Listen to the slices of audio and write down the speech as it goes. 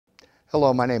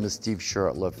Hello, my name is Steve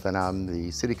Shurtleff, and I'm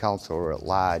the City Councilor at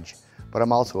large, but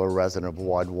I'm also a resident of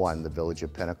Ward 1, the village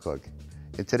of Pennacook.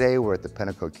 And today we're at the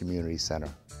Pennacook Community Center.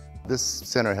 This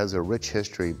center has a rich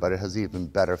history, but it has an even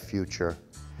better future.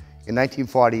 In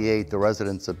 1948, the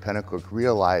residents of Pennacook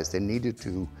realized they needed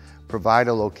to provide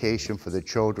a location for the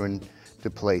children to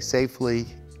play safely,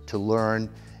 to learn,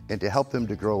 and to help them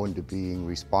to grow into being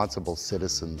responsible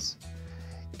citizens.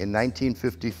 In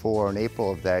 1954, in April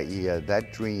of that year,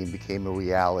 that dream became a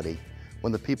reality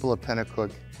when the people of Pennacook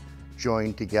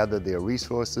joined together their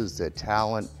resources, their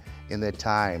talent, and their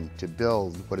time to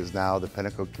build what is now the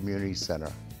Pennacook Community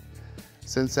Center.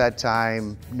 Since that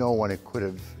time, no one could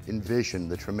have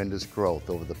envisioned the tremendous growth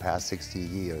over the past 60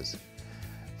 years.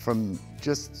 From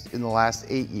just in the last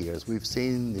 8 years, we've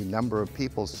seen the number of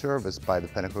people serviced by the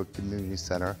Pennacook Community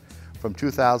Center from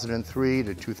 2003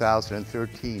 to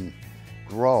 2013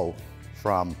 grow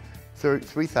from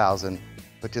 3,000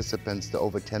 participants to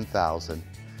over 10,000.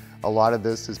 A lot of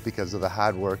this is because of the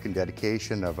hard work and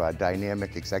dedication of our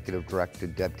dynamic Executive Director,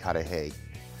 Deb Cudahy.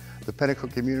 The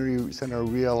Pennacook Community Center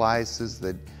realizes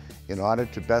that in order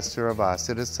to best serve our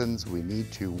citizens, we need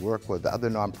to work with other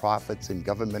nonprofits and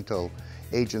governmental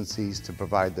agencies to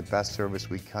provide the best service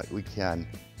we can.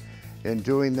 In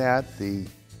doing that, the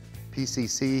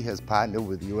PCC has partnered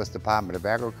with the U.S. Department of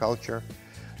Agriculture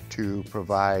to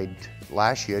provide,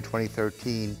 last year,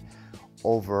 2013,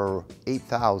 over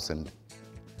 8,000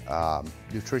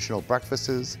 nutritional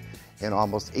breakfasts and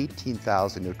almost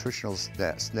 18,000 nutritional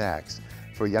snacks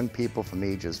for young people from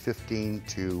ages 15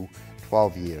 to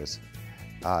 12 years.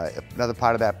 Another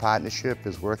part of that partnership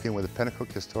is working with the Pennacook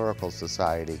Historical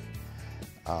Society.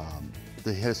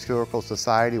 The Historical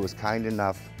Society was kind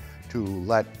enough to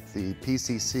let the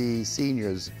PCC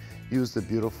seniors use the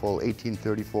beautiful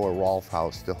 1834 Rolfe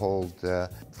House to hold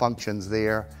functions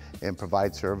there and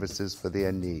provide services for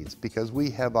their needs, because we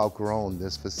have outgrown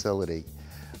this facility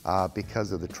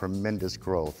because of the tremendous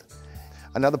growth.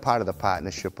 Another part of the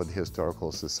partnership with the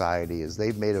Historical Society is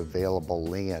they've made available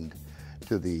land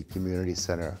to the community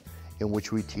center in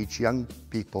which we teach young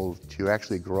people to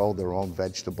actually grow their own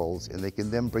vegetables, and they can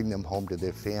then bring them home to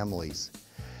their families.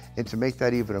 And to make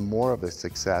that even more of a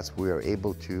success, we are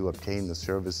able to obtain the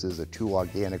services of 2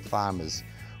 organic farmers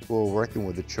who are working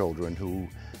with the children, who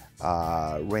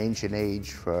range in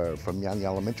age from young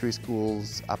elementary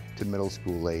schools up to middle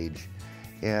school age.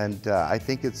 And I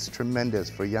think it's tremendous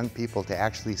for young people to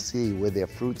actually see where their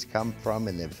fruits come from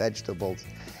and their vegetables,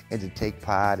 and to take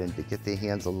part and to get their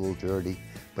hands a little dirty,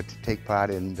 but to take part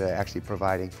in actually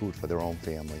providing food for their own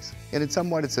families. And in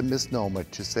somewhat, it's a misnomer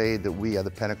to say that we are the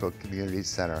Pennacook Community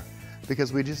Center,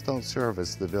 because we just don't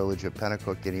service the village of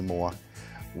Pennacook anymore.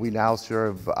 We now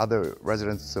serve other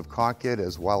residents of Concord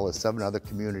as well as 7 other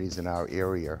communities in our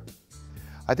area.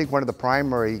 I think one of the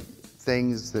primary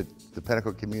things that the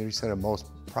Pennacook Community Center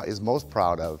is most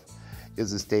proud of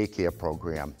is this daycare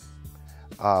program.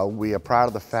 We are proud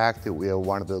of the fact that we are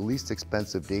one of the least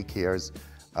expensive daycares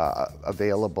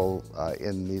available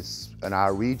in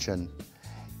our region.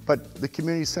 But the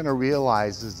community center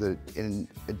realizes that in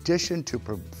addition to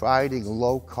providing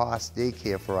low-cost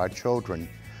daycare for our children,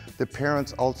 the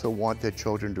parents also want their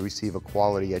children to receive a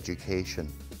quality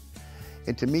education.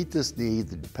 And to meet this need,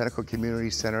 the Pennacook Community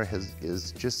Center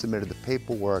has just submitted the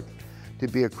paperwork to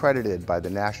be accredited by the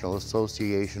National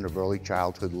Association of Early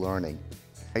Childhood Learning.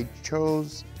 I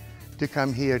chose to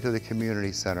come here to the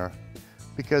community center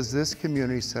because this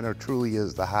community center truly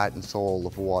is the heart and soul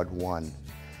of Ward 1.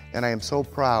 And I am so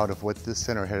proud of what this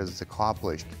center has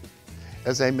accomplished.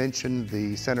 As I mentioned,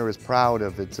 the center is proud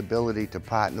of its ability to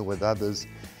partner with others,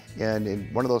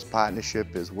 and one of those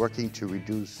partnerships is working to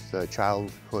reduce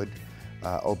childhood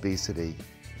obesity.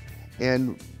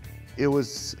 And it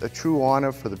was a true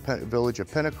honor for the village of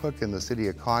Pennacook and the city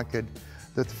of Concord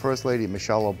that the First Lady,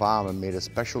 Michelle Obama, made a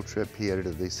special trip here to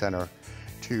the center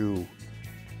to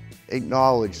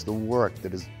acknowledge the work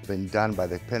that has been done by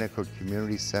the Pennacook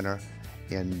Community Center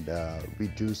in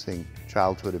reducing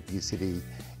childhood obesity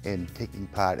and taking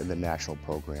part in the national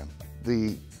program.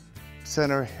 The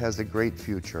center has a great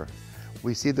future.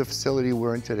 We see the facility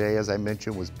we're in today, as I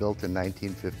mentioned, was built in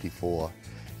 1954,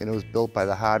 and it was built by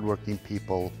the hardworking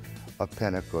people of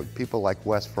Pennacook, people like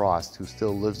Wes Frost, who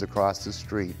still lives across the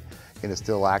street and is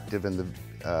still active in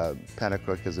the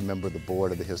Pennacook as a member of the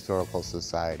board of the Historical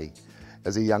Society.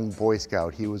 As a young Boy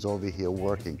Scout, he was over here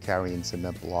working, carrying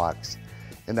cement blocks.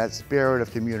 And that spirit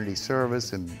of community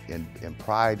service and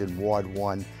pride in Ward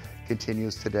 1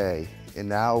 continues today. And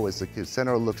now, as the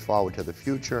center looks forward to the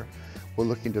future, we're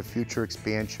looking to future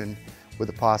expansion with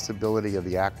the possibility of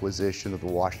the acquisition of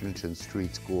the Washington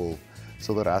Street School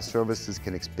so that our services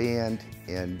can expand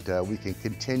and we can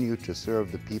continue to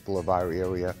serve the people of our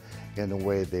area in the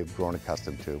way they've grown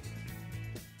accustomed to.